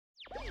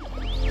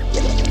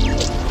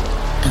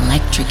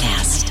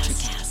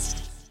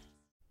NutraCast.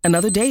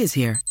 Another day is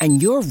here,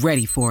 and you're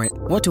ready for it.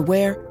 What to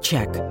wear?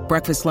 Check.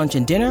 Breakfast, lunch,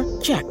 and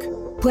dinner? Check.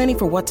 Planning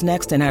for what's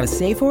next and how to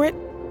save for it?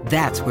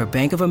 That's where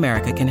Bank of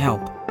America can help.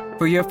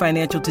 For your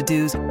financial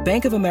to-dos,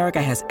 Bank of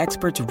America has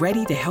experts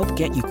ready to help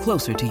get you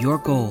closer to your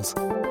goals.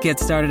 Get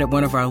started at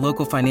one of our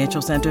local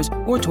financial centers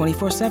or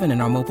 24/7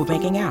 in our mobile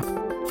banking app.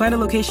 Find a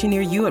location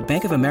near you at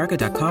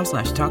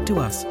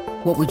bankofamerica.com/talktous.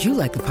 What would you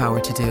like the power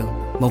to do?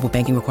 Mobile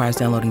banking requires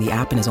downloading the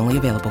app and is only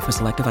available for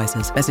select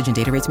devices. Message and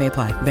data rates may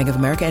apply. Bank of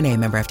America N.A.,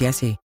 member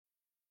FDIC.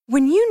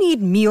 When you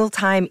need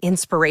mealtime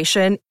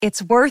inspiration,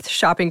 it's worth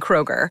shopping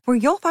Kroger, where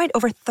you'll find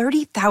over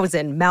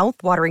 30,000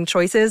 mouth-watering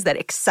choices that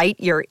excite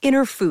your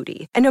inner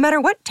foodie. And no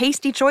matter what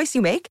tasty choice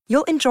you make,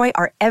 you'll enjoy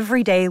our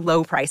everyday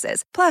low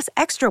prices, plus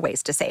extra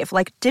ways to save,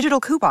 like digital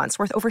coupons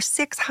worth over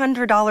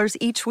 $600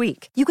 each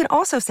week. You can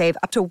also save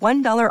up to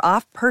 $1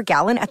 off per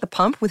gallon at the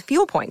pump with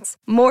fuel points.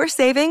 More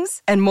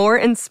savings and more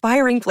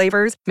inspiring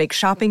flavors make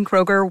shopping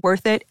Kroger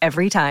worth it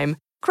every time.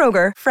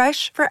 Kroger,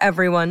 fresh for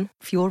everyone.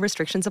 Fuel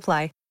restrictions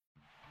apply.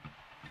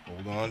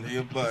 Hold on to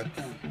your butt.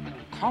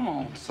 Come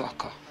on,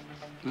 sucker.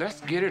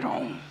 Let's get it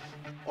on.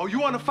 Oh, you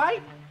want to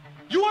fight?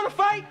 You want to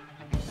fight?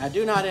 I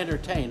do not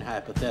entertain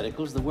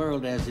hypotheticals. The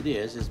world as it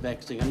is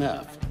vexing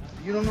enough.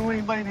 You don't know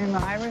anybody named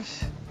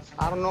Iris?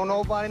 I don't know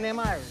nobody named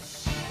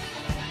Iris.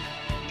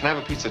 Can I have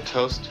a piece of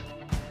toast?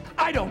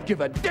 I don't give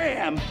a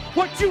damn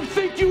what you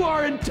think you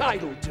are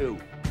entitled to.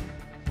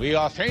 We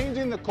are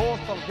changing the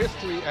course of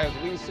history as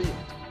we see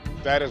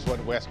it. That is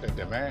what Western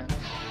demands.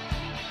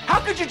 How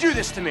could you do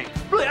this to me?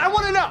 Really, I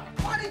want to know.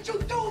 Why did you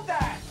do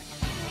that?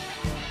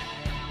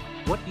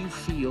 What you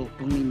feel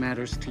only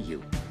matters to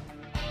you.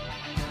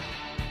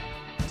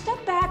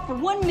 Step back for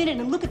 1 minute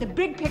and look at the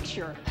big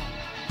picture.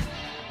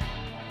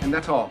 And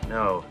that's all?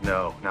 No,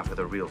 not for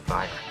the real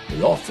fire.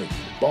 We offer you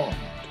bond,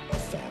 a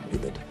family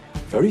that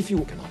very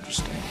few can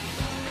understand.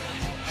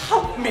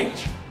 Help me!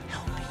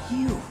 Help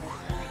you.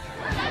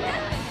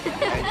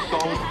 And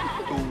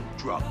don't do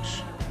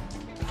drugs.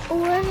 Or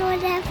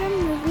whatever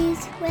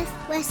movies with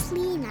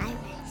Wesley and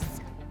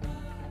Iris.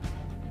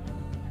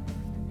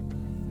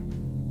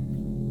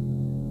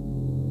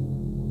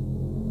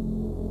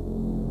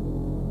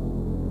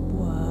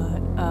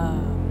 What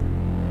up?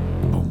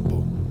 Boom,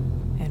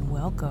 boom. And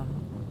welcome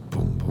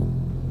Boom, boom.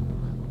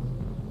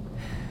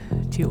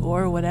 to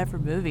Or Whatever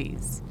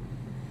Movies.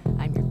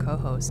 I'm your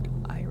co-host,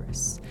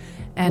 Iris,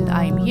 and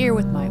I'm here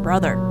with my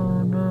brother.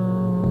 Boom,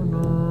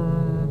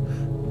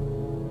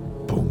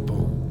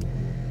 boom.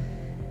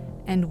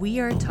 And we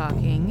are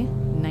talking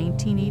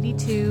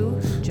 1982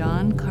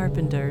 John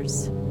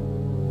Carpenter's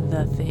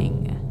The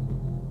Thing.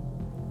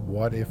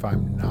 What if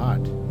I'm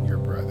not your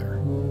brother?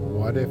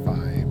 What if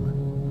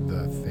I'm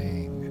the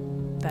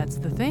thing? That's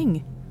The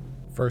Thing.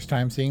 First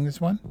time seeing this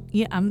one?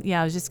 Yeah,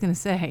 I was just gonna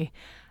say,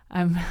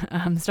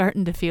 I'm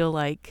starting to feel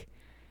like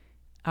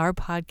our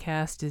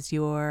podcast is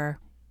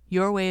your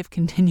way of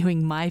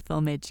continuing my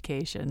film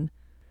education.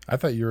 I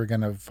thought you were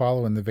going to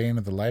follow in the vein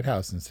of The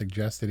Lighthouse and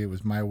suggest that it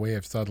was my way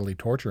of subtly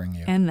torturing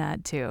you. And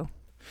that too.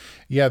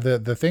 Yeah,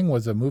 the Thing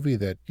was a movie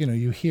that,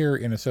 you hear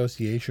in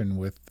association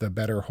with the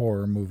better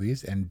horror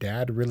movies, and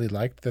Dad really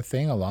liked The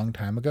Thing a long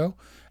time ago,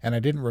 and I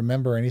didn't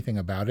remember anything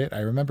about it. I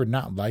remember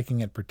not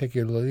liking it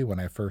particularly when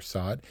I first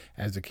saw it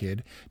as a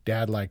kid.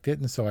 Dad liked it,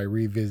 and so I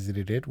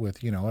revisited it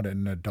with,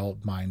 an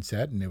adult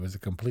mindset, and it was a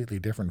completely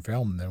different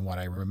film than what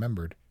I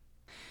remembered.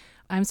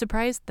 I'm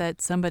surprised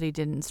that somebody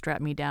didn't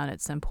strap me down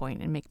at some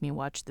point and make me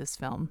watch this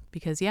film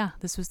because,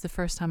 this was the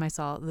first time I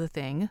saw The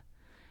Thing,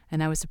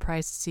 and I was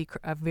surprised to see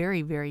a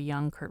very, very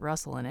young Kurt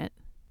Russell in it.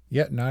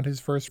 Yet not his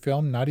first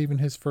film, not even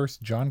his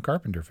first John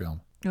Carpenter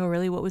film. Oh,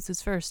 really? What was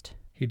his first?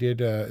 He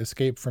did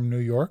Escape from New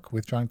York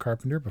with John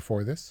Carpenter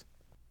before this.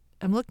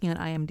 I'm looking at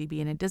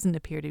IMDb, and it doesn't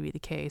appear to be the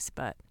case,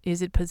 but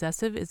is it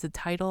possessive? Is the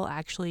title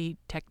actually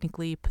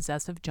technically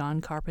possessive?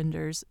 John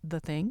Carpenter's The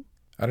Thing?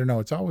 I don't know.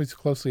 It's always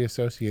closely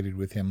associated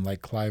with him,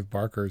 like Clive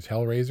Barker's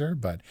Hellraiser,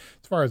 but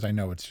as far as I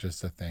know, it's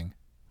just a thing.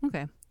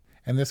 Okay.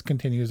 And this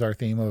continues our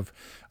theme of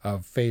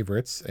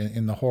favorites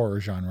in the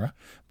horror genre.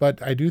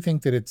 But I do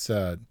think that it's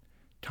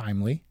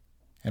timely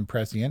and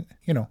prescient.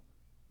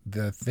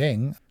 The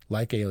Thing,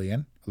 like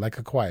Alien, like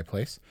A Quiet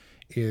Place,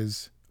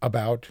 is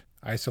about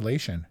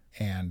isolation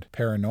and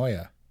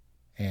paranoia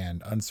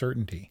and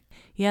uncertainty.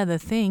 Yeah, The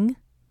Thing,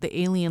 the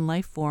alien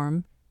life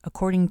form,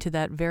 according to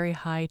that very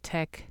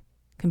high-tech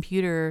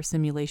computer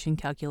simulation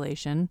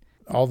calculation.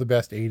 All the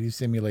best 80s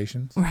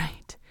simulations.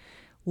 Right.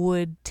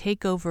 Would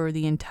take over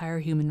the entire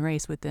human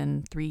race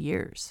within 3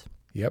 years.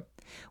 Yep.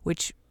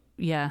 Which,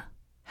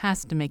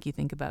 has to make you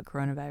think about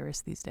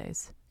coronavirus these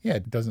days. Yeah,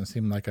 it doesn't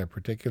seem like a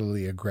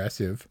particularly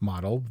aggressive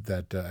model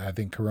that I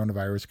think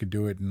coronavirus could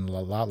do it in a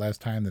lot less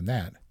time than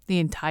that. The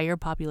entire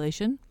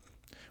population?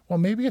 Well,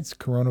 maybe it's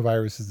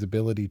coronavirus's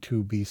ability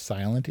to be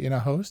silent in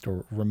a host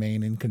or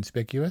remain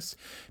inconspicuous.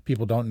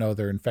 People don't know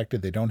they're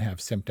infected, they don't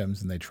have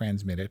symptoms, and they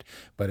transmit it.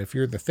 But if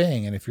you're the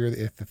Thing, and if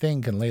the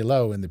Thing can lay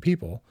low in the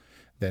people,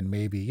 then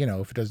maybe,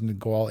 if it doesn't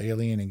go all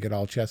alien and get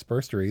all chest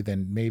burstery,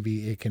 then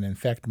maybe it can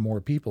infect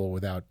more people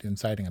without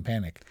inciting a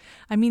panic.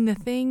 I mean, the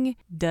thing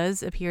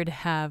does appear to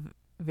have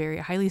very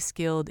highly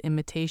skilled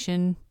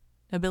imitation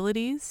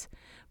abilities,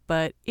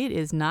 but it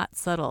is not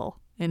subtle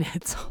in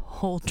its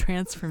whole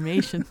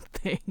transformation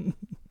thing.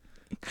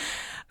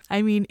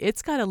 I mean,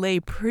 it's got to lay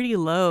pretty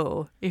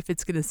low if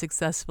it's going to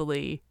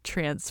successfully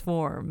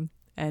transform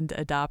and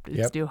adopt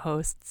its new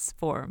host's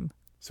form.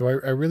 So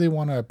I really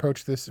want to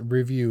approach this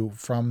review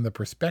from the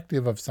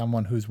perspective of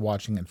someone who's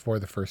watching it for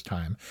the first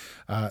time.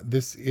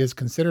 This is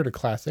considered a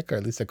classic, or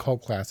at least a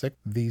cult classic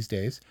these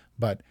days,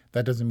 but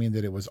that doesn't mean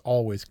that it was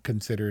always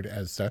considered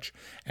as such.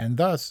 And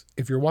thus,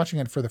 if you're watching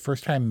it for the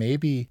first time,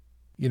 maybe,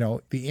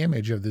 the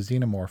image of the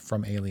xenomorph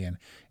from Alien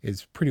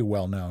is pretty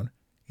well known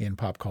in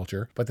pop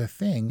culture, but the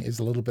thing is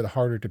a little bit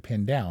harder to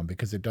pin down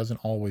because it doesn't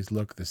always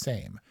look the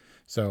same.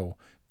 So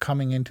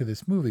coming into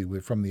this movie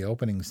from the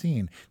opening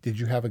scene, did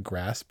you have a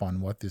grasp on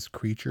what this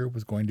creature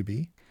was going to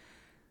be?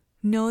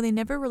 No, they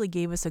never really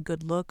gave us a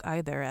good look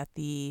either at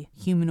the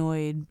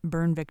humanoid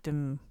burn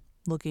victim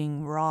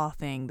looking raw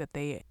thing that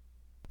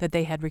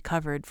they had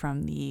recovered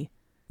from the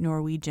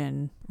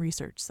Norwegian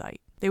research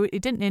site.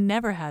 It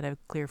never had a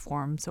clear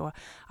form, so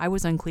I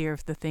was unclear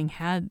if the thing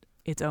had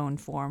its own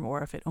form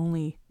or if it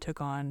only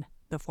took on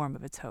the form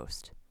of its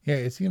host. Yeah,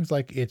 it seems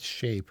like its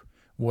shape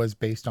was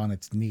based on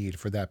its need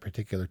for that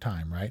particular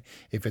time, right?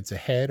 If it's a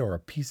head or a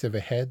piece of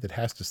a head that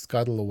has to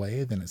scuttle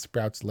away, then it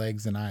sprouts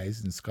legs and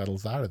eyes and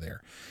scuttles out of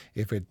there.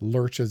 If it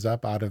lurches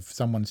up out of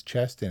someone's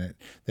chest then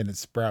it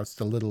sprouts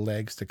the little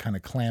legs to kind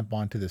of clamp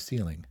onto the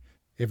ceiling.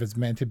 If it's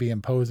meant to be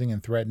imposing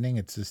and threatening,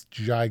 it's this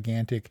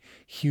gigantic,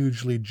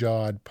 hugely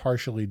jawed,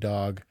 partially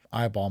dog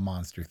eyeball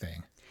monster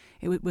thing.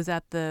 It was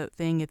that the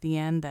thing at the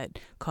end that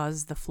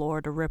causes the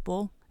floor to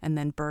ripple and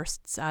then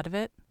bursts out of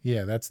it?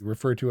 Yeah, that's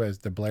referred to as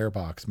the Blair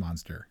Box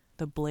monster.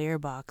 The Blair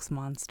Box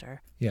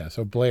monster. Yeah,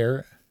 so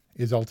Blair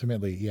is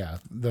ultimately,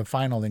 the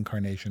final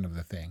incarnation of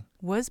the thing.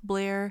 Was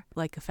Blair,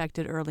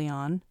 affected early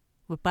on?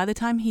 But by the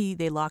time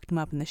they locked him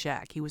up in the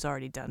shack, he was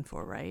already done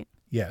for, right?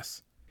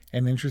 Yes.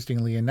 And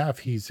interestingly enough,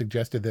 he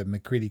suggested that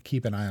MacReady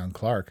keep an eye on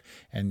Clark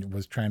and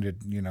was trying to,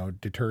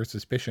 deter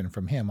suspicion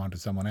from him onto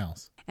someone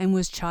else. And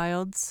was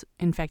Childs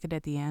infected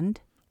at the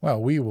end?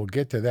 Well, we will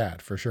get to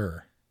that for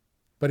sure.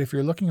 But if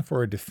you're looking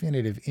for a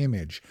definitive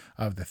image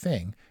of the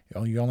thing,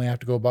 you only have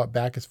to go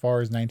back as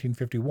far as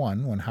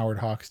 1951 when Howard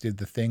Hawks did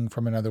The Thing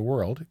from Another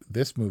World.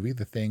 This movie,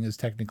 The Thing, is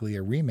technically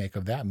a remake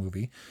of that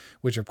movie,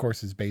 which of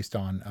course is based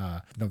on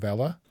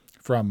novella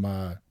from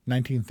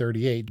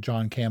 1938,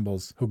 John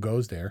Campbell's Who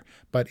Goes There.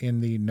 But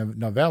in the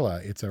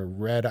novella, it's a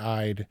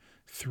red-eyed,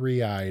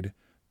 three-eyed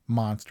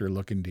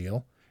monster-looking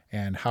deal.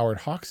 And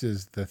Howard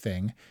Hawks's The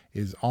Thing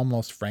is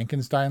almost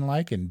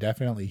Frankenstein-like and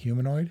definitely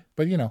humanoid.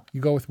 But, you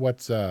go with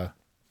what's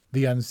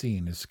the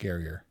unseen is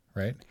scarier,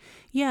 right?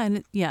 Yeah,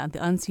 the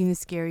unseen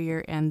is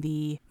scarier, and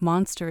the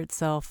monster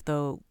itself,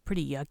 though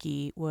pretty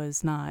yucky,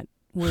 it's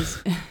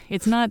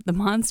not the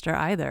monster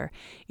either.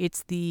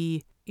 It's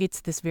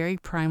this very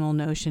primal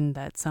notion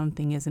that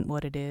something isn't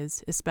what it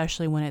is,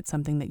 especially when it's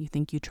something that you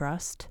think you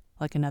trust,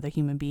 like another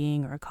human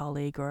being or a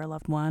colleague or a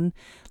loved one.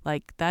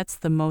 That's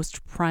the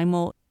most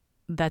primal.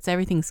 That's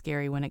everything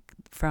scary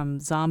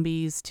from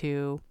zombies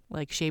to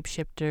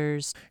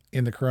shapeshifters.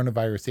 In the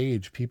coronavirus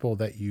age, people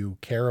that you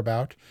care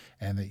about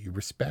and that you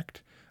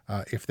respect,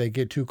 if they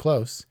get too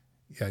close,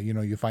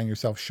 you find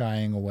yourself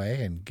shying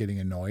away and getting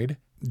annoyed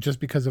just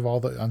because of all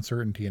the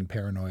uncertainty and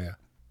paranoia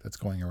that's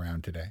going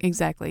around today.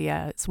 Exactly,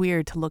 yeah. It's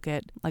weird to look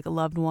at a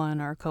loved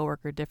one or a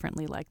coworker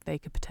differently, they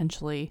could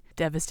potentially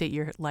devastate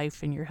your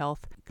life and your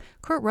health.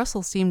 Kurt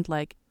Russell seemed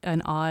like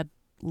an odd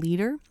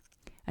leader.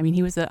 I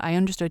mean, I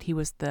understood he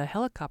was the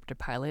helicopter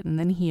pilot, and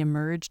then he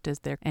emerged as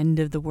their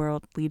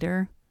end-of-the-world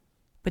leader.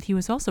 But he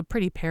was also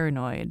pretty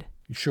paranoid.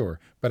 Sure,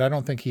 but I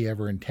don't think he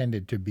ever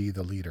intended to be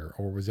the leader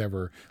or was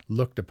ever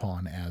looked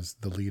upon as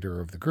the leader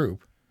of the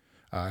group.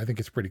 I think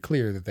it's pretty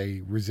clear that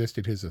they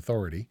resisted his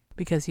authority.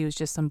 Because he was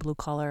just some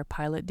blue-collar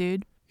pilot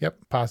dude? Yep,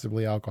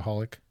 possibly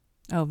alcoholic.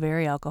 Oh,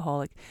 very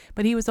alcoholic.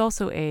 But he was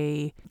also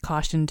a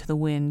caution to the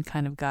wind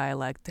kind of guy,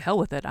 to hell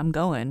with it, I'm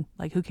going.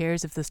 Who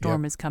cares if the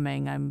storm is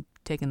coming? I'm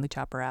taking the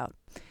chopper out.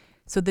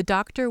 So the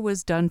doctor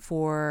was done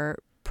for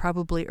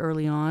probably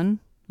early on,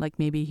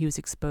 maybe he was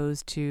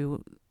exposed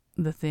to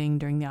the thing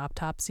during the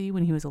autopsy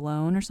when he was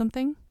alone or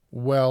something?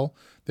 Well,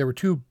 there were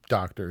two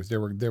doctors.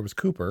 There was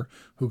Cooper,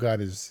 who got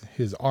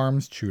his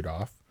arms chewed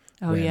off.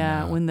 Oh,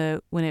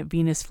 when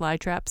Venus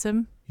flytraps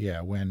him?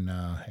 Yeah, when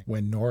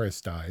Norris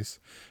dies.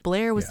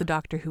 Blair was the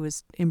doctor who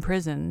was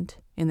imprisoned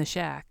in the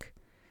shack,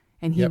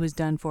 and he was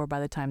done for by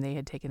the time they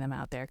had taken him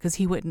out there, because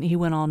he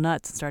went all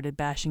nuts and started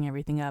bashing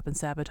everything up and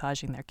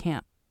sabotaging their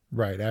camp.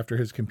 Right, after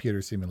his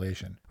computer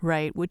simulation.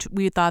 Right, which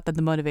we thought that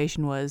the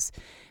motivation was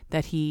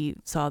that he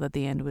saw that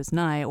the end was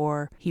nigh,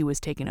 or he was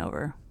taken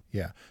over.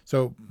 Yeah.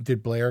 So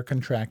did Blair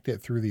contract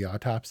it through the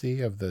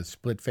autopsy of the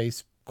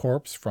split-face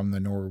corpse from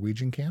the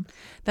Norwegian camp?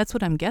 That's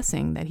what I'm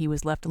guessing, that he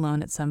was left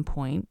alone at some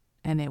point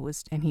and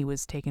he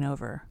was taken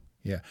over.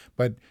 Yeah,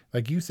 but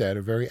like you said,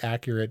 a very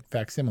accurate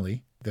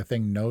facsimile. The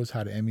thing knows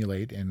how to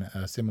emulate and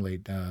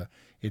assimilate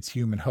its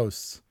human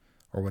hosts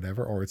or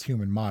whatever, or its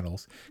human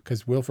models.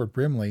 Because Wilford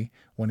Brimley,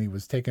 when he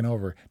was taken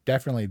over,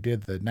 definitely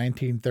did the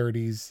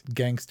 1930s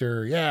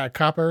gangster,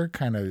 copper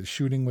kind of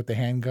shooting with the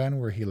handgun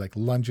where he like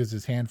lunges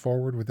his hand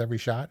forward with every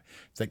shot.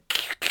 It's like...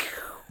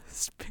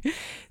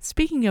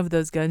 Speaking of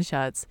those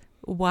gunshots,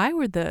 why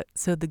were the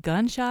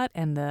gunshot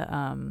and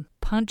the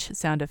punch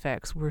sound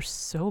effects were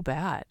so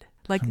bad?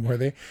 Like, were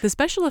they? The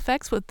special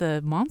effects with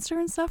the monster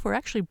and stuff were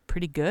actually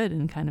pretty good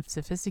and kind of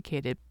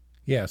sophisticated.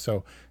 Yeah,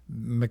 so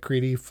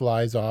MacReady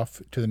flies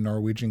off to the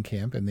Norwegian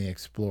camp and they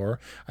explore.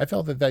 I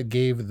felt that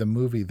gave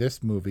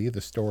this movie,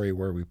 the story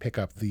where we pick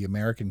up the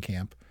American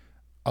camp,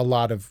 a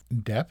lot of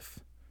depth.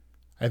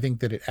 I think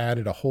that it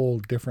added a whole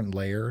different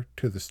layer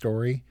to the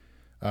story,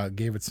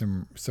 gave it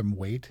some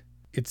weight.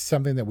 It's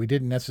something that we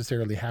didn't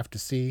necessarily have to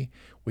see.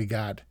 We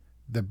got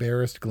the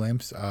barest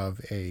glimpse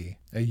of a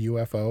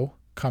UFO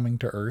coming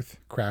to Earth,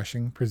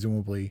 crashing,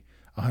 presumably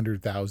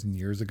 100,000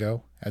 years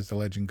ago, as the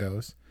legend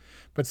goes.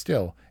 But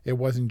still, it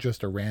wasn't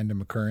just a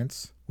random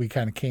occurrence. We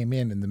kind of came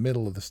in the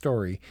middle of the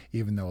story,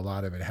 even though a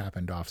lot of it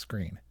happened off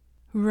screen.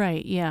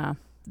 Right, yeah.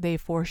 They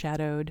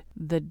foreshadowed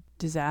the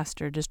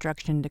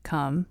destruction to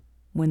come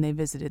when they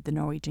visited the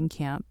Norwegian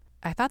camp.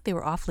 I thought they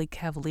were awfully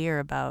cavalier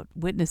about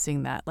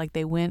witnessing that. Like,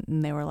 they went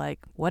and they were like,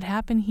 what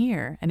happened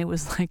here? And it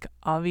was like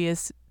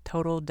obvious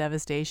total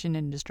devastation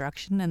and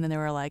destruction. And then they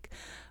were like,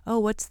 oh,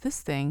 what's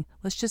this thing?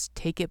 Let's just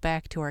take it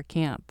back to our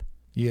camp.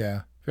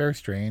 Yeah, very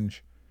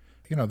strange.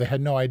 They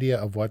had no idea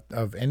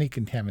of any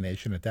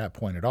contamination at that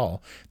point at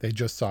all. They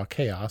just saw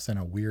chaos and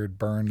a weird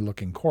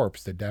burned-looking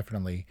corpse that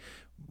definitely,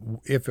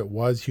 if it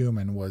was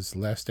human, was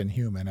less than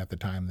human at the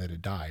time that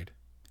it died.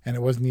 And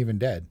it wasn't even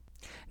dead.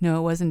 No,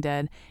 it wasn't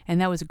dead.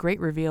 And that was a great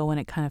reveal when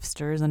it kind of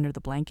stirs under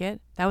the blanket.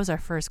 That was our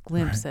first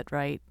glimpse at,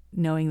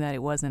 knowing that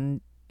it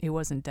wasn't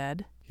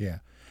dead. Yeah.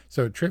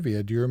 So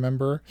trivia, do you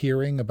remember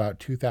hearing about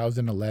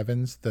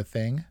 2011's The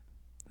Thing?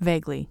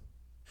 Vaguely.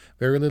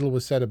 Very little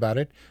was said about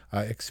it.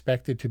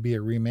 Expected to be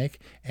a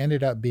remake,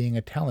 ended up being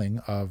a telling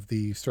of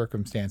the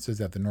circumstances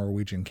at the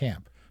Norwegian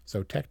camp.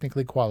 So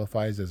technically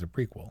qualifies as a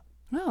prequel.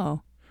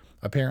 Oh.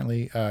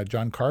 Apparently,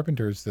 John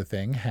Carpenter's The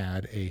Thing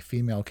had a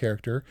female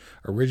character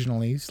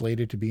originally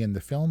slated to be in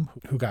the film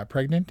who got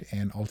pregnant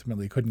and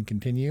ultimately couldn't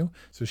continue.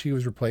 So she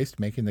was replaced,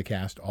 making the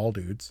cast all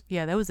dudes.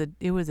 Yeah,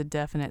 it was a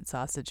definite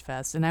sausage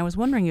fest. And I was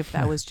wondering if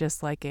that was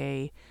just like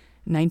a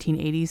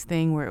 1980s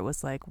thing where it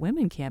was like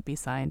women can't be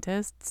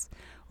scientists,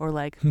 or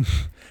like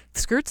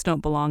skirts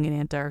don't belong in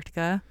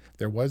Antarctica.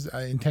 There was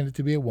intended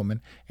to be a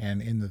woman,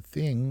 and in The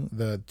Thing,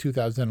 the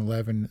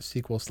 2011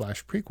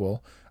 sequel/prequel,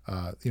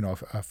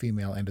 a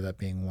female ended up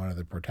being one of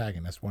the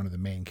protagonists, one of the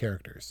main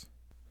characters.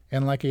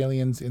 And like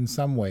Aliens, in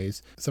some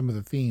ways, some of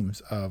the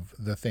themes of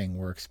The Thing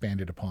were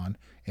expanded upon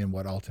in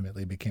what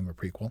ultimately became a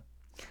prequel.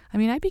 I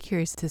mean, I'd be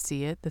curious to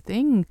see it. The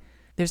Thing,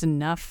 there's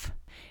enough.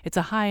 It's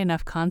a high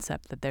enough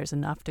concept that there's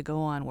enough to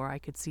go on where I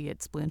could see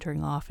it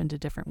splintering off into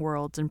different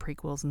worlds and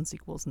prequels and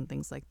sequels and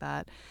things like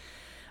that.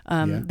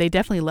 They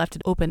definitely left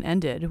it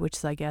open-ended, which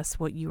is, I guess,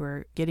 what you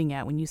were getting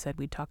at when you said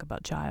we'd talk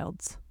about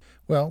Childs.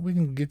 Well, we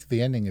can get to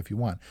the ending if you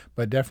want,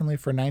 but definitely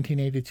for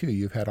 1982,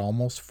 you've had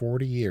almost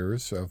 40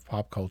 years of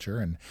pop culture,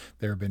 and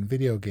there have been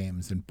video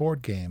games and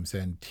board games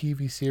and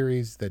TV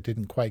series that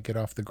didn't quite get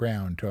off the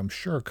ground, to, I'm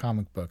sure,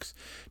 comic books,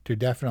 to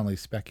definitely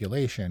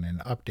speculation and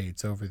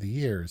updates over the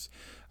years.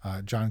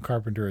 John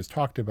Carpenter has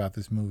talked about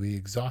this movie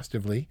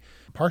exhaustively,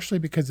 partially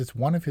because it's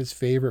one of his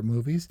favorite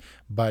movies,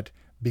 but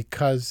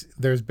because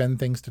there's been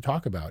things to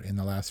talk about in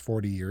the last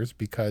 40 years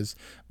because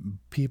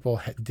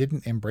people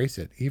didn't embrace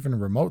it, even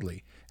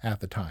remotely, at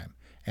the time.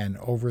 And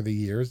over the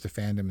years, the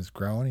fandom has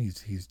grown.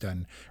 He's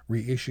done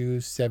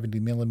reissues,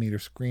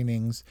 70mm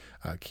screenings,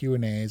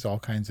 Q&As, all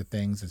kinds of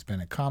things. It's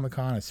been at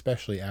Comic-Con,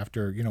 especially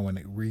after, when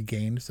it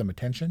regained some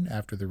attention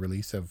after the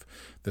release of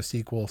the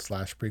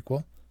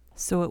sequel/prequel.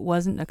 So it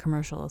wasn't a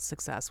commercial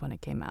success when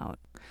it came out.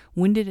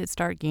 When did it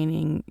start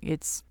gaining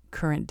its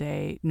current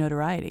day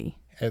notoriety?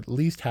 At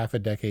least half a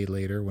decade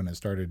later, when it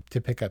started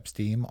to pick up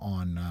steam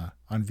on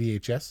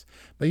VHS.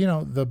 But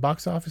the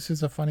box office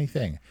is a funny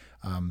thing.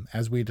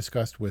 As we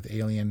discussed with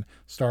Alien,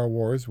 Star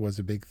Wars was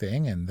a big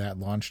thing, and that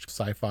launched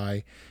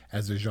sci-fi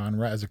as a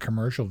genre, as a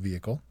commercial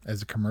vehicle,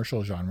 as a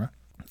commercial genre.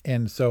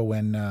 And so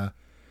when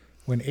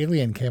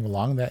Alien came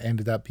along, that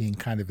ended up being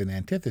kind of an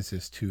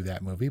antithesis to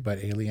that movie, but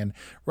Alien,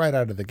 right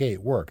out of the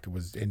gate, worked,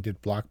 and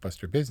did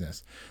blockbuster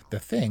business. The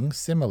Thing,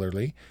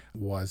 similarly,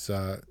 was,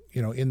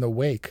 in the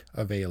wake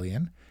of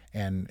Alien,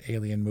 and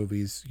Alien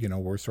movies,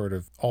 were sort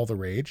of all the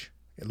rage.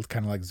 It was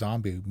kind of like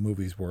zombie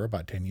movies were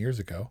about 10 years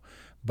ago.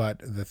 But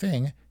The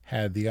Thing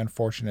had the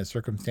unfortunate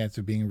circumstance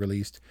of being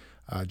released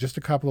just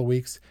a couple of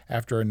weeks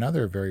after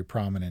another very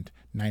prominent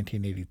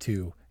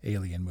 1982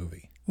 Alien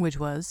movie. Which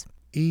was?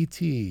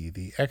 E.T.,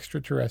 the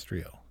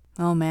Extraterrestrial.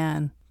 Oh,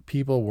 man.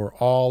 People were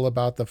all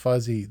about the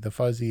fuzzy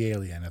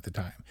alien at the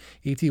time.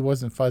 E.T.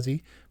 wasn't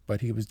fuzzy,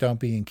 but he was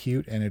dumpy and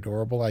cute and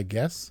adorable, I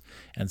guess.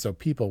 And so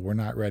people were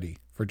not ready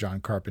for John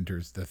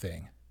Carpenter's The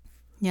Thing.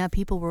 Yeah,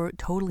 people were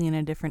totally in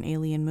a different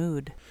alien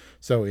mood.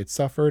 So it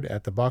suffered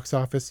at the box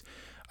office.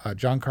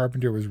 John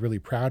Carpenter was really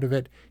proud of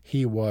it.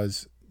 He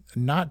was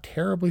not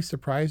terribly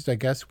surprised, I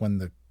guess, when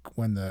the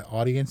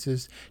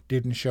audiences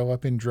didn't show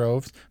up in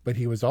droves, but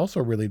he was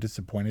also really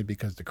disappointed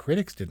because the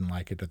critics didn't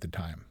like it at the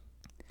time.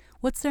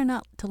 What's there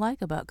not to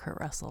like about Kurt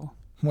Russell?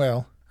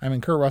 Well, I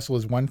mean, Kurt Russell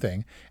is one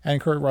thing,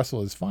 and Kurt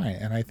Russell is fine.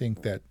 And I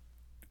think that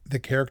the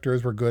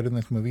characters were good in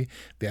this movie.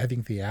 I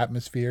think the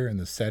atmosphere and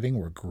the setting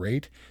were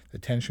great. The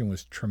tension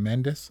was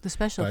tremendous. The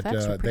special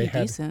effects were pretty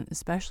decent,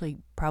 especially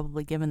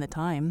probably given the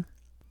time.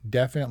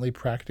 Definitely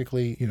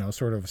practically,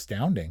 sort of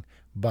astounding,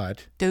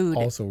 but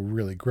also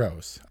really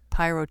gross.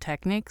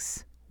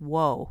 Pyrotechnics?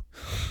 Whoa.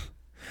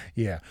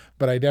 Yeah,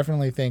 but I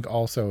definitely think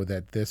also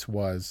that this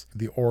was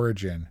the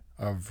origin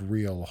of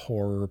real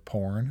horror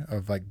porn,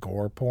 of like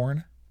gore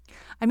porn.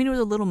 I mean, it was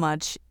a little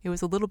much. It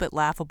was a little bit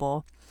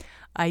laughable.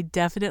 I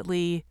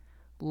definitely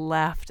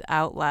laughed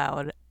out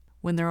loud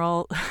when they're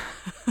all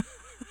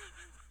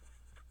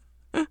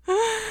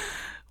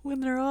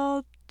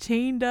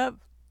chained up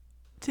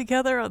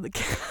together on the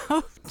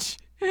couch.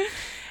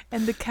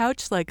 And the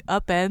couch like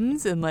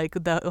upends and like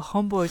the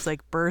homeboy's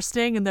like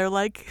bursting and they're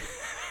like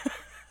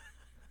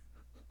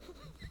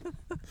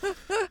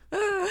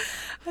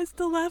I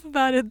still laugh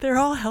about it. They're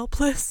all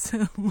helpless.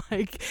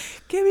 Like,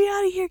 get me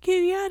out of here,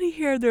 get me out of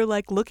here. They're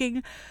like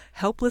looking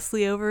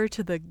helplessly over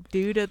to the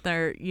dude at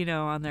their,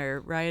 on their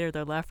right or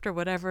their left or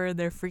whatever. And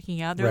they're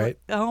freaking out. They're right.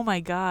 Like, oh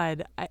my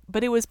God.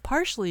 But it was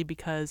partially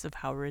because of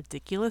how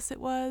ridiculous it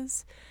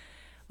was.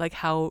 Like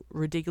how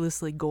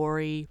ridiculously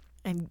gory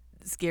and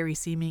scary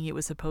seeming it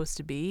was supposed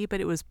to be. But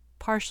it was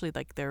partially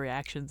like their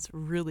reactions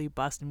really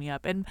busted me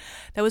up, and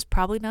that was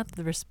probably not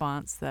the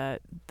response that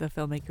the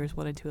filmmakers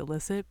wanted to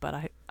elicit,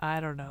 but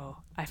I don't know,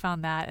 I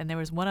found that, and there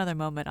was one other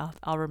moment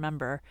I'll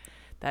remember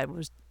that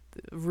was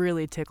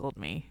really tickled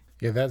me.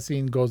 Yeah, that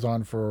scene goes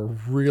on for a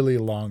really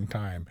long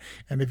time.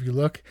 And if you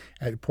look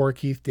at poor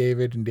Keith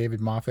David and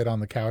David Moffat on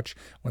the couch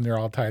when they're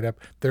all tied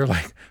up, they're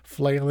like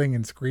flailing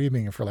and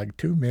screaming for like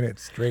 2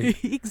 minutes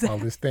straight while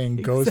this thing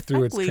goes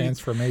through its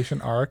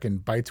transformation arc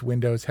and bites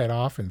Windows head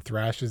off and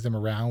thrashes him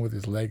around with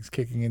his legs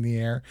kicking in the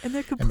air. And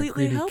they're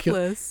completely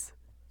helpless.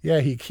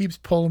 Yeah, he keeps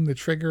pulling the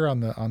trigger on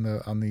the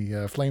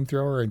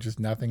flamethrower and just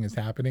nothing is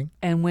happening.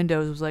 And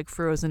Windows was like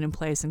frozen in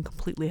place and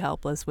completely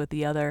helpless with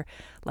the other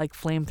like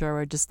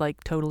flamethrower just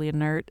like totally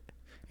inert.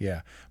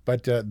 Yeah,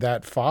 but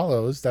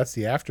that's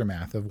the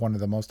aftermath of one of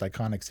the most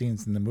iconic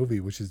scenes in the movie,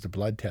 which is the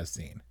blood test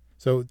scene.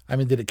 So, I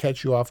mean, did it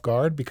catch you off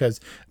guard? Because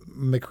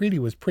MacReady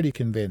was pretty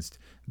convinced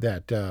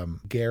that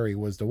Gary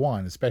was the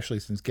one, especially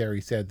since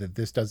Gary said that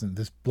this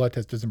blood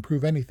test doesn't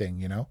prove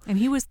anything, And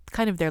he was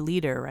kind of their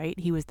leader, right?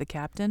 He was the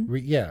captain.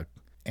 Yeah,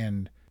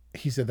 and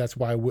he said that's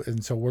why,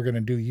 and so we're going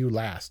to do you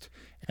last.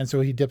 And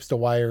so he dips the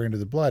wire into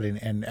the blood,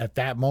 and at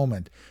that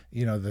moment,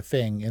 the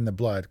thing in the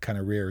blood kind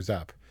of rears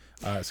up.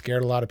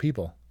 Scared a lot of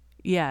people.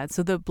 Yeah,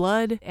 so the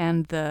blood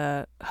and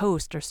the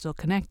host are still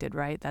connected,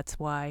 right? That's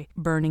why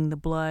burning the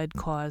blood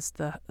caused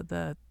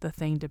the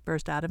thing to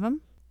burst out of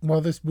him. Well,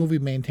 this movie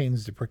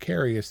maintains the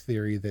precarious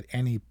theory that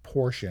any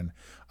portion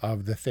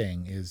of the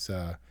thing is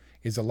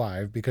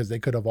alive because they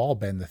could have all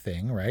been the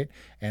thing, right?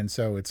 And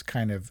so it's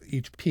kind of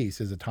each piece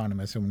is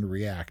autonomous and would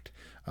react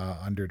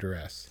under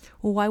duress.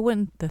 Well, why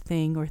wouldn't the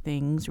thing or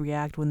things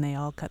react when they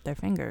all cut their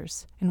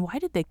fingers? And why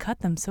did they cut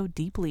them so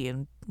deeply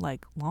and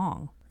like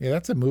long? Yeah,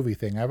 that's a movie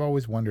thing. I've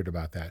always wondered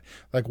about that.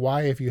 Like,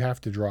 why, if you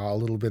have to draw a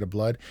little bit of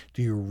blood,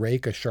 do you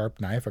rake a sharp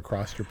knife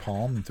across your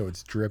palm and so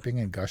it's dripping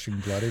and gushing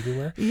blood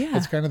everywhere? Yeah.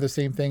 It's kind of the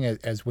same thing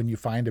as when you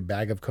find a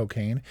bag of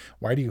cocaine.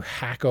 Why do you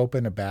hack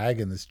open a bag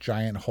in this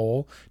giant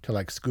hole to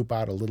like scoop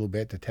out a little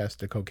bit to test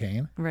the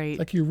cocaine? Right. It's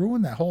like you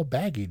ruined that whole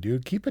baggie,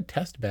 dude. Keep a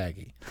test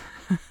baggie.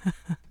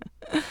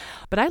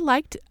 But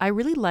I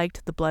really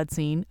liked the blood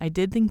scene. I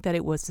did think that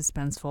it was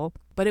suspenseful,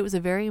 but it was a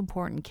very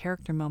important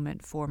character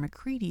moment for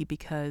MacReady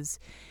because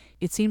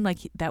it seemed like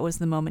that was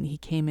the moment he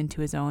came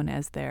into his own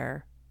as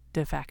their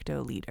de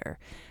facto leader,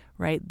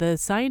 right? The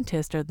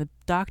scientist or the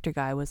doctor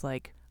guy was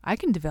like, I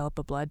can develop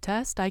a blood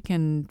test. I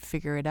can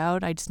figure it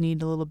out. I just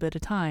need a little bit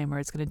of time, or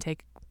it's going to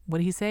take, what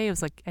did he say? It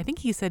was like, I think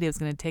he said it was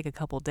going to take a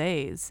couple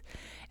days.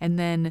 And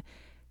then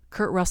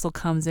Kurt Russell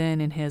comes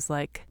in his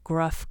like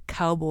gruff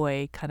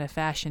cowboy kind of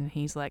fashion.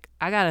 He's like,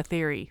 I got a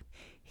theory.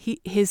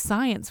 His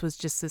science was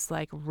just this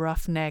like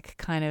roughneck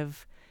kind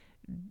of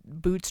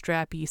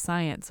bootstrappy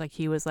science. Like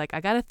he was like, I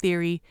got a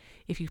theory.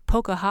 If you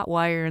poke a hot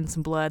wire in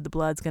some blood, the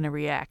blood's going to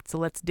react. So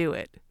let's do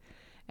it.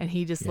 And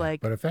he just but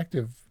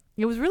effective.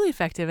 It was really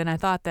effective. And I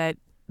thought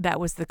that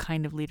was the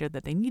kind of leader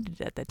that they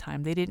needed at that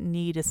time. They didn't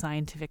need a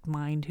scientific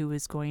mind who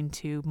was going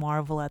to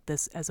marvel at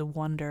this as a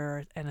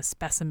wonder and a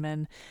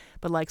specimen,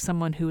 but like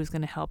someone who was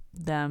going to help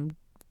them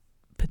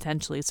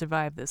potentially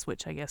survive this,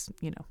 which I guess,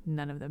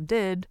 none of them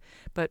did,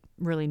 but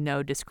really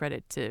no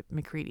discredit to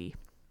MacReady.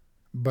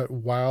 But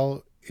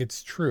while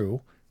it's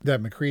true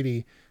that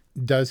MacReady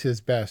does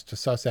his best to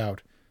suss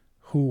out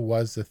who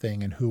was the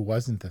thing and who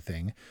wasn't the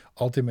thing,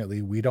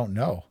 ultimately we don't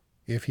know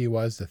if he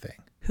was the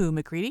thing. Who,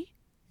 MacReady?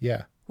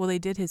 Yeah. Well, he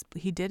did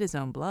his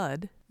own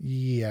blood.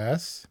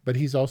 Yes, but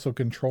he's also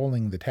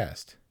controlling the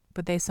test.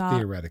 But they saw,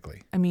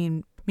 theoretically. I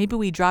mean, maybe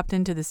we dropped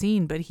into the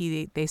scene, but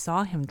they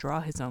saw him draw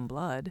his own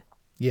blood.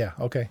 Yeah,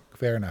 okay,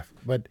 fair enough.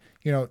 But,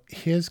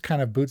 his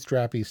kind of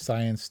bootstrappy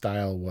science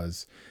style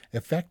was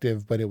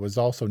effective, but it was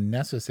also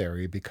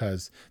necessary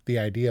because the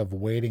idea of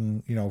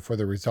waiting, for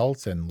the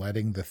results and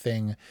letting the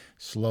thing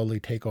slowly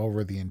take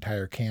over the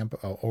entire camp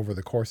over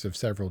the course of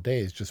several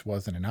days just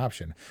wasn't an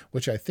option,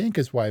 which I think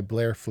is why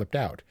Blair flipped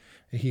out.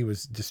 He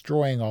was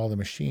destroying all the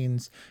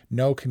machines,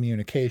 no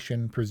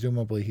communication.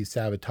 Presumably he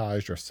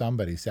sabotaged, or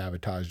somebody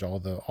sabotaged all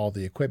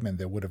the equipment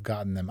that would have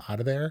gotten them out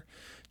of there,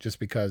 just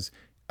because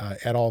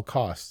at all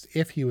costs,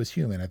 if he was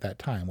human at that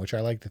time, which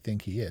I like to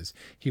think he is,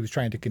 he was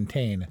trying to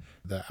contain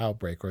the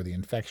outbreak or the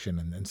infection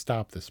and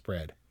stop the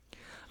spread.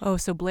 Oh,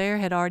 so Blair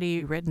had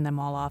already written them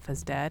all off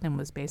as dead and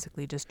was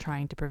basically just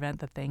trying to prevent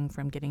the thing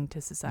from getting to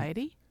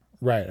society?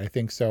 Right, I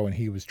think so. And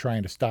he was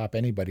trying to stop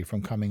anybody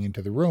from coming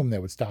into the room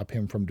that would stop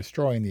him from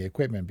destroying the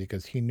equipment,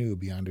 because he knew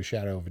beyond a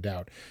shadow of a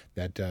doubt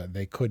that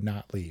they could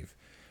not leave.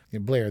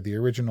 Blair, the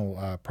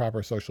original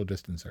proper social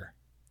distancer.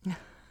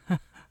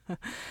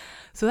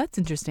 So that's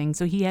interesting.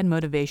 So he had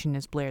motivation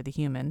as Blair the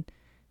human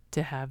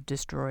to have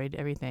destroyed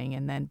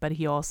everything, but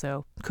he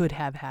also could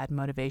have had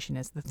motivation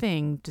as the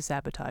thing to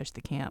sabotage the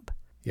camp.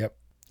 Yep.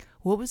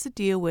 What was the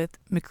deal with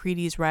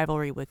MacReady's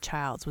rivalry with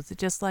Childs? Was it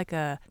just like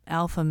a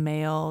alpha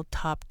male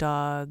top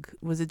dog?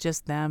 Was it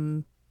just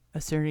them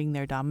asserting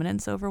their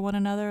dominance over one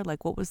another?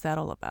 Like, what was that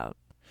all about?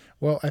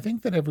 Well, I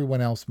think that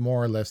everyone else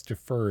more or less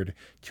deferred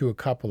to a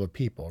couple of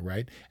people,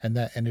 right? And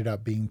that ended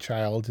up being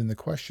Childs. And the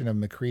question of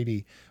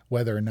MacReady,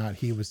 whether or not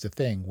he was the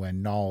thing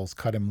when Knowles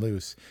cut him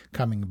loose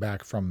coming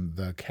back from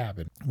the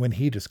cabin, when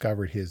he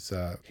discovered his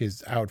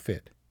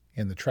outfit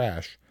in the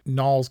trash,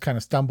 Knowles kind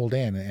of stumbled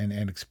in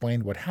and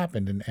explained what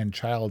happened. And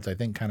Childs, I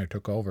think, kind of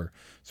took over.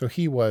 So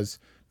he was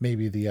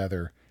maybe the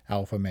other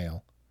alpha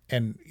male.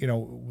 And,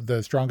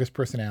 the strongest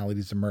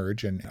personalities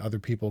emerge and other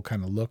people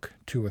kind of look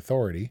to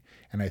authority.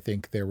 And I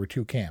think there were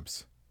two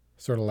camps,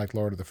 sort of like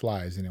Lord of the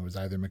Flies, and it was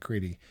either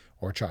MacReady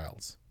or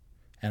Childs.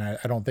 And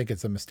I don't think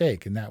it's a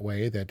mistake in that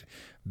way that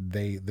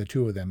the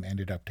two of them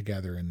ended up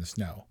together in the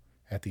snow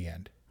at the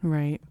end.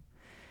 Right.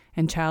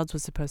 And Childs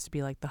was supposed to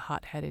be like the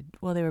hot-headed,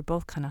 well, they were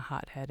both kind of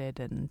hot-headed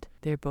and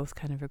they're both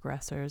kind of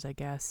aggressors, I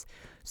guess.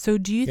 So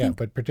do you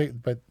think...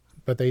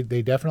 But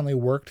they definitely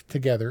worked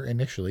together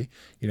initially,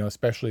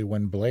 especially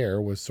when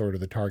Blair was sort of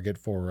the target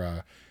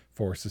for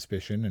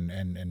suspicion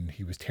and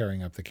he was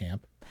tearing up the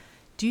camp.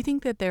 Do you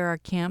think that there are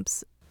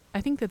camps?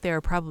 I think that there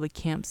are probably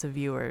camps of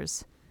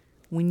viewers.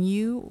 When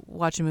you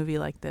watch a movie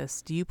like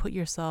this, do you put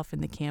yourself in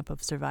the camp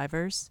of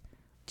survivors?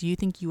 Do you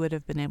think you would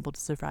have been able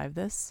to survive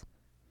this?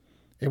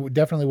 It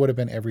definitely would have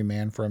been every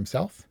man for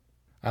himself.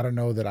 I don't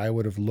know that I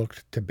would have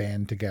looked to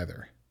band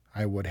together.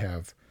 I would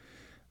have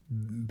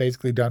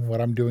basically done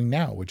what I'm doing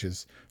now, which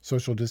is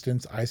social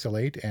distance,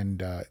 isolate,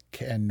 and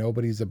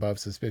nobody's above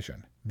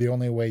suspicion. The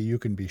only way you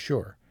can be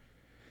sure.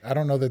 I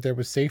don't know that there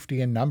was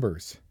safety in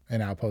numbers in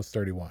Outpost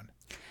 31.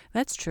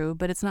 That's true,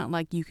 but it's not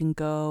like you can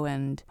go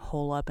and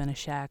hole up in a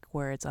shack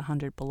where it's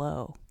 100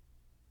 below.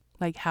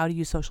 Like, how do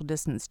you social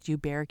distance? Do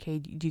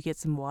you get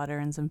some water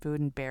and some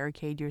food and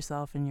barricade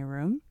yourself in your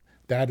room?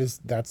 That's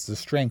the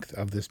strength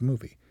of this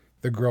movie.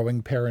 The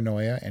growing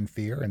paranoia and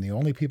fear, and the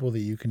only people that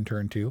you can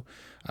turn to,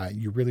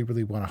 you really,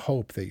 really want to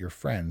hope that your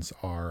friends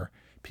are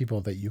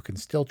people that you can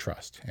still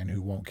trust and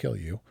who won't kill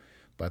you,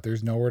 but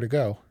there's nowhere to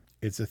go.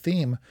 It's a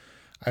theme.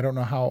 I don't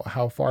know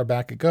how far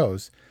back it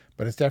goes,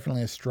 but it's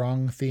definitely a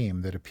strong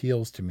theme that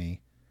appeals to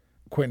me.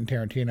 Quentin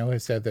Tarantino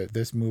has said that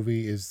this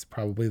movie is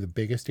probably the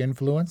biggest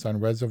influence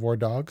on Reservoir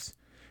Dogs,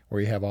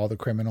 where you have all the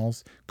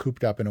criminals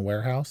cooped up in a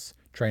warehouse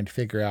trying to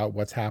figure out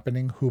what's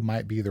happening, who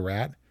might be the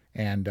rat.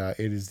 And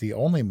it is the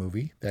only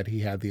movie that he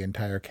had the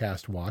entire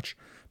cast watch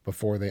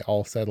before they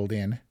all settled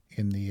in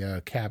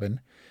the cabin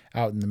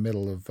out in the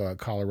middle of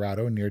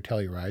Colorado near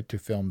Telluride to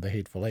film The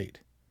Hateful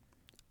Eight.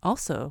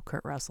 Also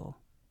Kurt Russell.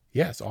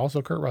 Yes,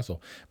 also Kurt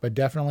Russell. But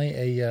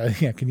definitely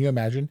can you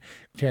imagine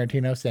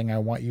Tarantino saying, I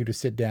want you to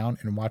sit down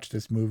and watch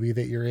this movie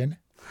that you're in?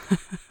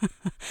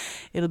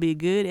 It'll be a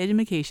good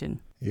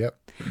education. Yep.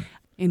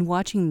 In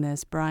watching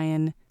this,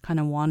 Brian kind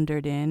of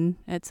wandered in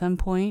at some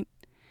point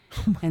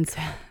and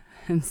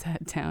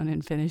sat down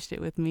and finished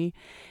it with me.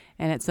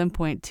 And at some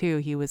point, too,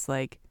 he was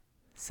like,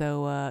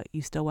 so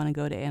you still want to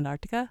go to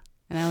Antarctica?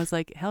 And I was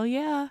like, hell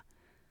yeah.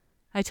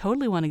 I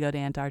totally want to go to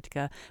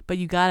Antarctica, but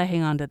you got to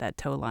hang on to that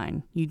tow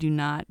line. You do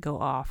not go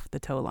off the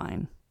tow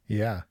line.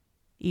 Yeah.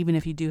 Even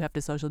if you do have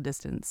to social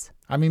distance.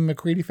 I mean,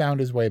 MacReady found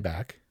his way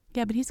back.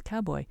 Yeah, but he's a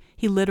cowboy.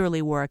 He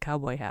literally wore a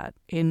cowboy hat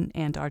in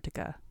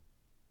Antarctica.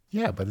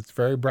 Yeah, but it's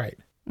very bright.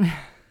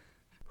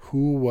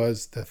 Who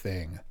was the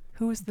thing?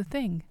 Who was the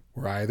thing?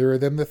 Were either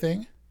of them the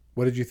thing?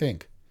 What did you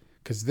think?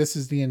 Because this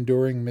is the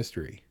enduring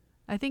mystery.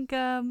 I think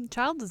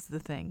Childs is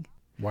the thing.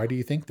 Why do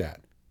you think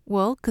that?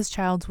 Well, because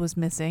Childs was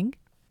missing.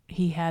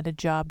 He had a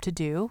job to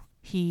do.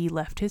 He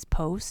left his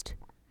post.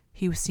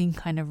 He was seen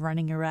kind of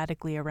running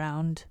erratically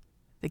around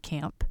the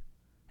camp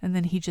And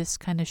then he just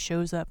kind of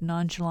shows up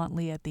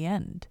nonchalantly at the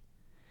end.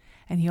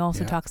 And he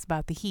also talks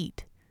about the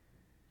heat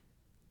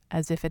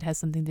as if it has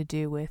something to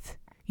do with,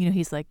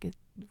 he's like,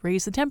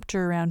 raise the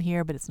temperature around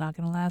here, but it's not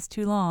going to last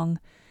too long.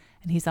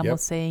 And he's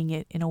almost saying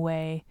it in a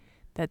way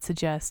that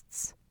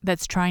suggests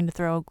that's trying to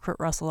throw Kurt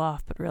Russell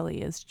off, but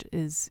really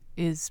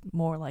is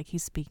more like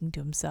he's speaking to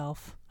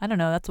himself. I don't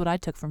know. That's what I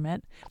took from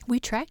it. We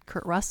tracked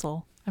Kurt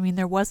Russell. I mean,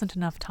 there wasn't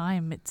enough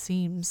time, it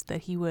seems,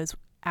 that he was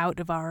out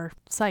of our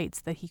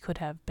sights that he could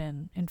have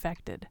been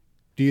infected.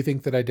 Do you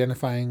think that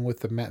identifying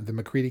with the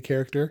MacReady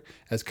character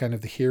as kind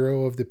of the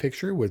hero of the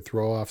picture would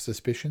throw off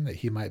suspicion that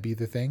he might be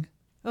the Thing?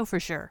 Oh, for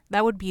sure.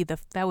 That would be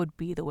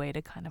the way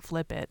to kind of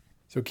flip it.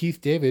 So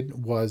Keith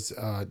David was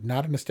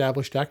not an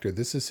established actor.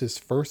 This is his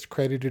first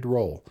credited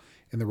role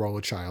in the role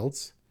of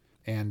Childs.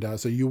 And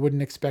so you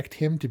wouldn't expect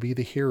him to be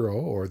the hero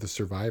or the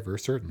survivor,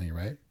 certainly,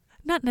 right?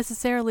 Not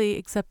necessarily,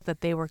 except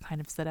that they were kind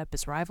of set up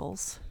as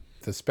rivals.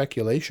 The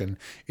speculation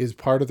is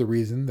part of the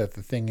reason that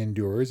the Thing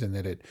endures and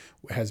that it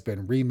has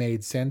been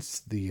remade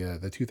since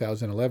the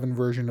 2011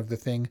 version of the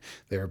Thing.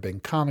 There have been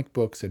comic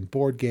books and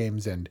board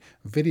games and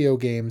video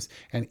games,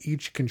 and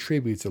each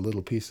contributes a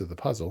little piece of the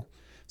puzzle.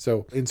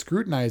 So in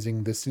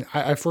scrutinizing this,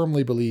 I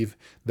firmly believe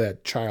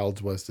that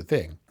Childs was the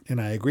Thing. And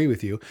I agree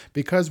with you,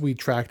 because we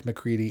tracked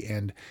MacReady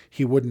and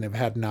he wouldn't have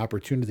had an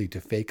opportunity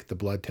to fake the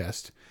blood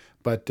test.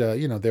 But,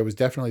 there was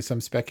definitely some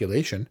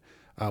speculation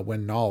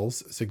when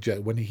Knowles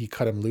when he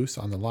cut him loose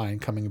on the line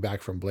coming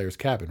back from Blair's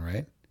cabin,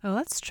 right? Oh,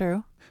 that's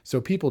true. So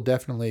people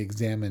definitely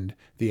examined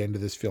the end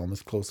of this film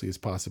as closely as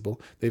possible.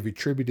 They've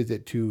attributed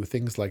it to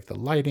things like the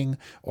lighting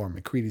or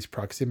MacReady's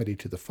proximity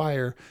to the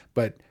fire,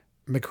 but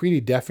MacReady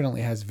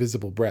definitely has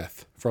visible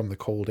breath from the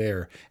cold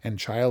air, and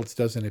Childs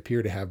doesn't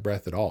appear to have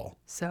breath at all.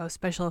 So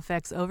special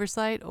effects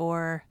oversight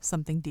or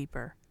something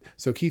deeper?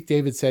 So Keith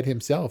David said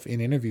himself in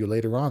an interview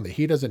later on that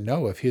he doesn't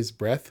know if his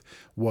breath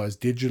was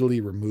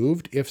digitally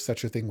removed, if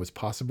such a thing was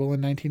possible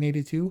in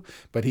 1982,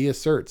 but he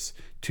asserts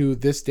to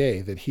this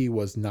day that he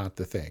was not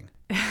the Thing.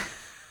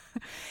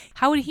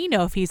 How would he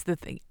know if he's the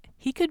Thing?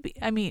 He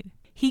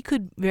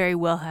could very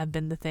well have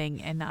been the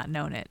Thing and not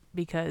known it,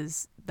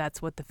 because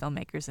that's what the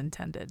filmmakers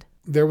intended.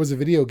 There was a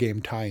video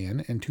game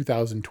tie-in in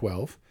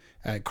 2012.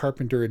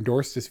 Carpenter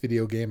endorsed this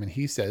video game, and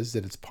he says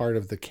that it's part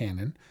of the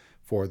canon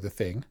for the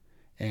Thing.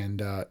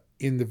 And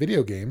in the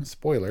video game,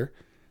 spoiler,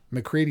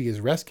 MacReady is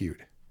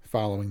rescued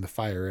following the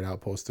fire at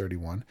Outpost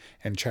 31,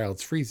 and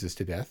Childs freezes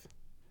to death,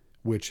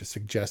 which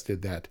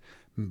suggested that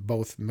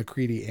both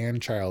MacReady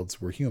and Childs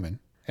were human.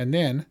 And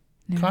then,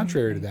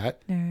 contrary to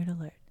that... Nerd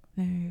alert.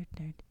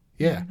 Nerd.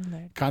 Yeah.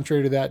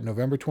 Contrary to that,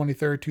 November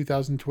 23rd,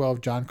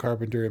 2012, John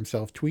Carpenter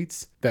himself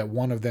tweets that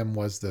one of them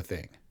was the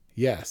Thing.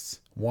 Yes,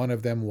 one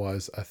of them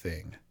was a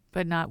Thing.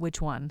 But not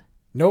which one.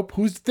 Nope,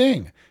 who's the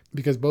Thing?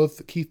 Because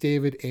both Keith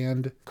David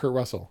and Kurt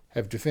Russell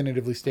have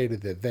definitively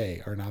stated that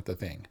they are not the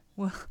Thing.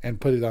 Well, and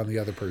put it on the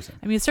other person.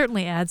 I mean, it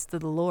certainly adds to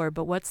the lore,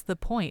 but what's the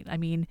point? I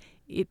mean,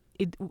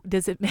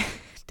 does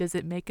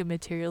it make a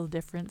material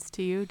difference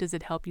to you? Does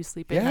it help you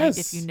sleep at night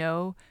if you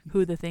know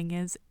who the Thing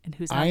is and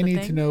who's not the Thing? I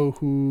need to know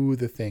who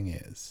the Thing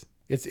is.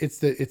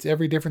 It's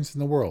every difference in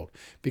the world,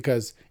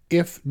 because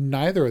if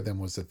neither of them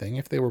was the Thing,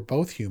 if they were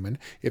both human,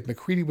 if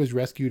MacReady was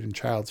rescued and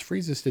Childs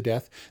freezes to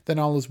death, then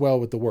all is well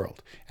with the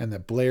world. And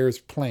that Blair's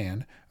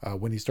plan,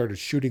 when he started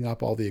shooting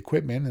up all the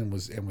equipment and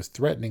was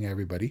threatening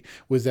everybody,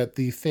 was that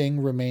the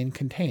Thing remain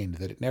contained,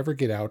 that it never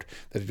get out,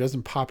 that it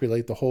doesn't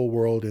populate the whole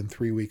world in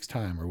 3 weeks'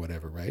 time or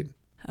whatever, right?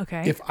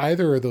 Okay. If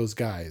either of those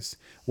guys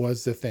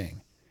was the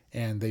Thing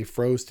and they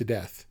froze to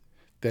death,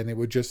 then it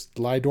would just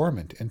lie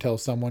dormant until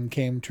someone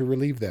came to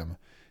relieve them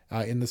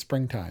in the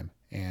springtime,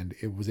 and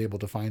it was able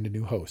to find a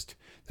new host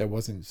that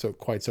wasn't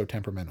quite so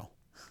temperamental.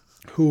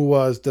 Who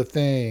was the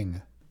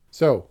Thing?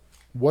 So,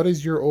 what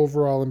is your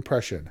overall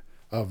impression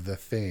of the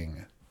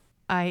Thing?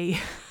 I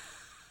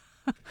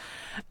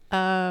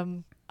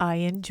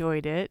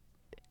enjoyed it.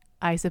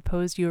 I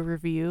suppose your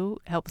review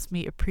helps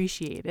me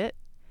appreciate it,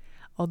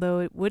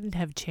 although it wouldn't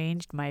have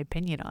changed my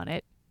opinion on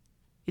it.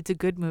 It's a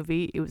good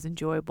movie. It was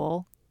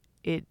enjoyable.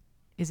 It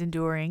is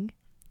enduring,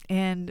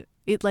 and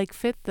it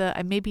fit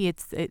maybe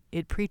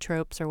it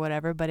pre-tropes or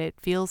whatever, but it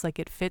feels like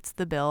it fits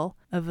the bill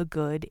of a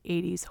good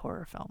 80s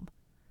horror film.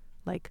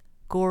 Like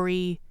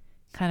gory,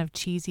 kind of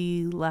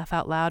cheesy, laugh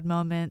out loud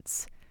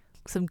moments,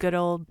 some good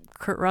old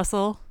Kurt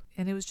Russell,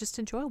 and it was just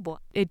enjoyable.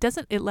 It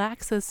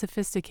lacks the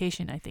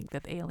sophistication, I think,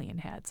 that Alien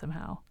had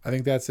somehow. I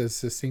think that's as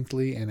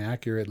succinctly and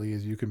accurately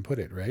as you can put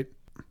it, right?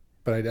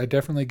 But I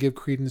definitely give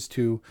credence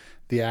to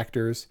the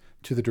actors,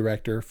 to the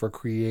director for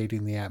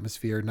creating the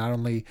atmosphere, not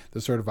only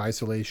the sort of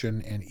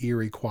isolation and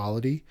eerie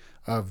quality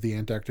of the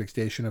Antarctic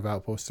station of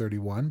Outpost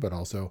 31, but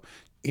also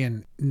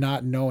in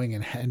not knowing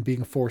and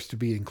being forced to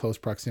be in close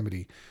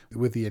proximity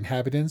with the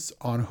inhabitants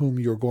on whom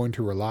you're going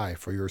to rely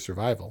for your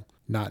survival,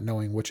 not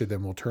knowing which of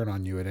them will turn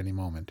on you at any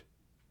moment.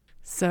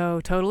 So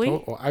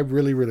totally. I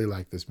really, really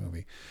like this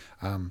movie.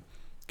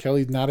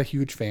 Kelly's not a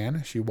huge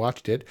fan. She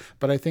watched it,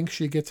 but I think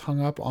she gets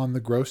hung up on the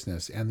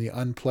grossness and the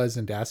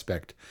unpleasant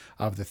aspect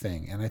of the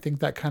thing. And I think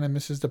that kind of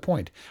misses the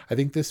point. I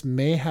think this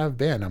may have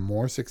been a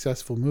more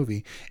successful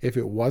movie if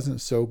it wasn't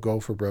so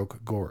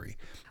go-for-broke gory.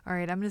 All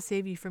right, I'm going to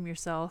save you from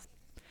yourself.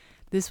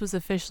 This was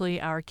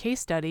officially our case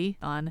study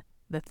on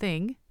The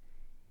Thing,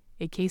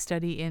 a case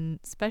study in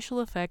special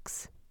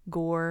effects,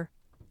 gore,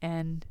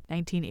 and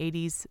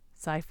 1980s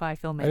sci-fi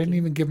filmmaking. I didn't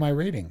even give my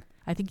rating.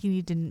 I think you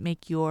need to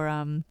make your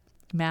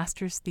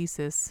master's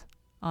thesis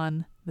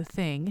on The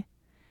Thing,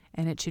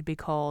 and it should be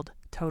called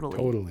Totally.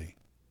 Totally.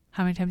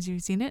 How many times have you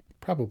seen it?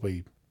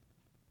 Probably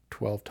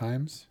 12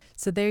 times.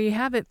 So there you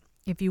have it.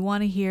 If you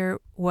want to hear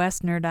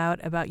Wes nerd out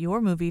about your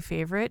movie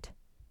favorite,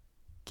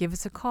 give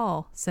us a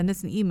call. Send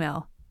us an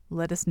email.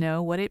 Let us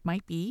know what it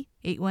might be.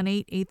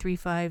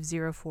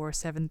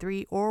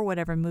 818-835-0473 or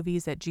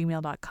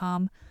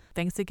whatevermovies@gmail.com.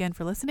 Thanks again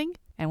for listening,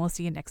 and we'll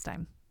see you next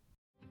time.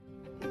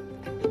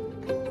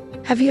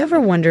 Have you ever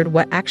wondered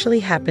what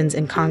actually happens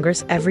in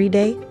Congress every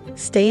day?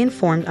 Stay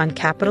informed on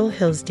Capitol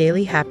Hill's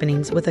daily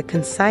happenings with a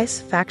concise,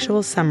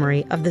 factual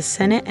summary of the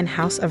Senate and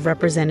House of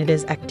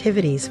Representatives'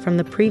 activities from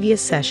the previous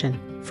session,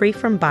 free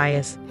from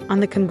bias,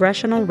 on the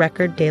Congressional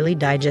Record Daily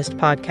Digest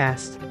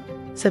podcast.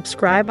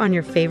 Subscribe on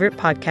your favorite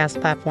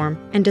podcast platform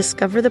and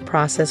discover the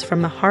process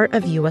from the heart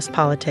of U.S.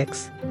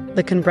 politics.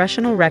 The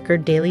Congressional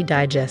Record Daily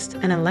Digest,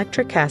 an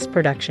Electricast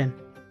production.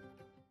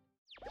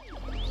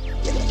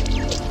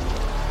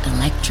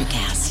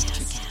 Electricast.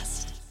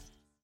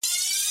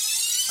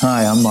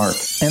 Hi, I'm Mark.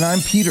 And I'm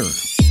Peter.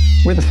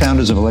 We're the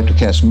founders of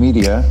Electricast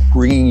Media,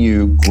 bringing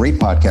you great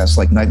podcasts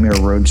like Nightmare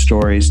Road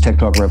Stories, Tech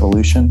Talk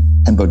Revolution,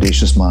 and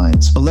Bodacious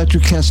Minds.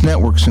 Electricast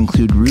networks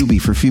include Ruby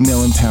for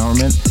female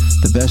empowerment,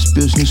 the Best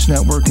Business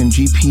Network, and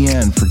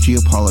GPN for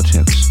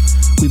geopolitics.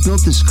 We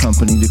built this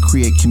company to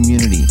create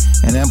community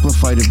and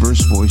amplify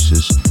diverse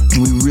voices,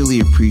 and we really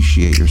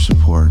appreciate your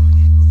support.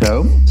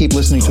 So, keep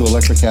listening to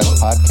Electricast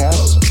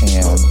podcasts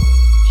and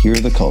hear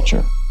the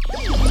culture.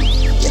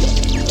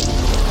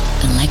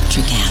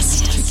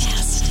 Electricast.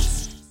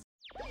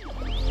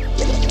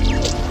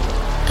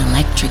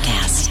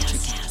 Electricast.